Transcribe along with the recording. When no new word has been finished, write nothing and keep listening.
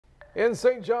In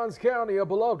St. Johns County, a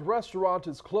beloved restaurant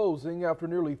is closing after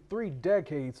nearly 3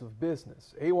 decades of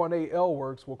business. A1A Ale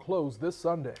Works will close this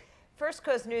Sunday. First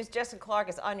Coast News' Jessica Clark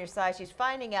is on your side. She's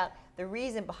finding out the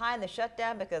reason behind the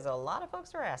shutdown because a lot of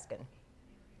folks are asking.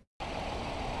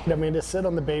 I mean, to sit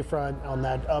on the bayfront on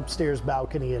that upstairs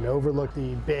balcony and overlook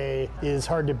the bay is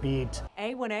hard to beat.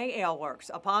 A1A Ale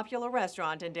Works, a popular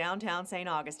restaurant in downtown St.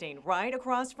 Augustine, right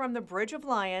across from the Bridge of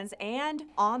Lions and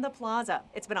on the plaza.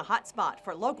 It's been a hot spot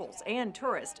for locals and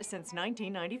tourists since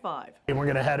 1995. And we're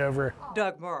going to head over.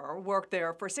 Doug Murr worked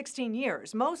there for 16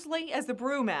 years, mostly as the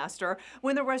brewmaster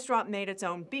when the restaurant made its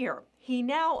own beer. He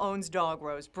now owns Dog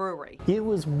Rose Brewery. It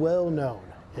was well known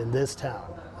in this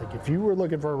town. Like, if you were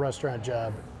looking for a restaurant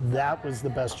job, that was the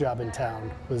best job in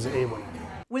town, was A1A.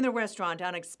 When the restaurant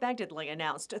unexpectedly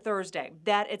announced Thursday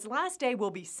that its last day will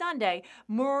be Sunday,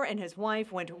 Moore and his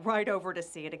wife went right over to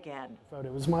see it again.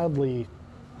 It was mildly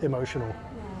emotional.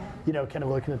 You know, kind of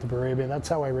looking at the brewery. I mean, that's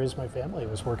how I raised my family,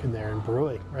 was working there and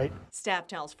brewing, right? Staff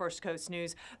tells First Coast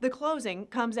News the closing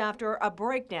comes after a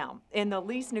breakdown in the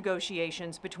lease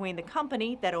negotiations between the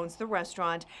company that owns the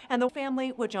restaurant and the family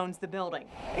which owns the building.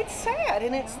 It's sad,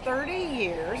 and it's 30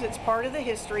 years. It's part of the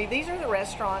history. These are the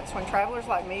restaurants, when travelers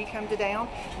like me come to town,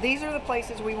 these are the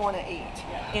places we want to eat.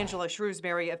 Angela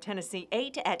Shrewsbury of Tennessee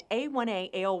ate at A1A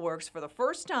Ale Works for the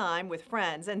first time with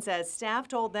friends and says staff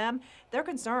told them they're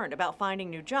concerned about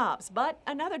finding new jobs, but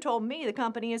another told me the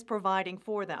company is providing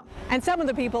for them. And some of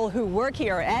the people who work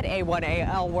here at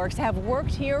A1A Ale Works have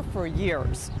worked here for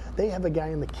years. They have a guy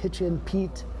in the kitchen,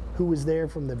 Pete, who was there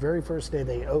from the very first day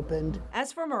they opened.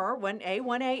 As for Murr, when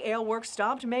A1A Ale Works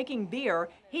stopped making beer,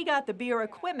 he got the beer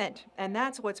equipment, and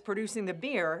that's what's producing the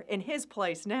beer in his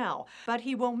place now. But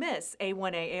he will miss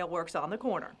A1A Ale Works on the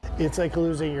corner. It's like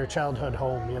losing your childhood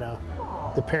home, you know.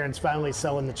 The parents finally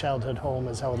selling the childhood home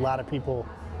is how a lot of people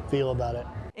feel about it.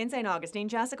 In St. Augustine,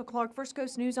 Jessica Clark, First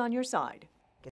Coast News on your side.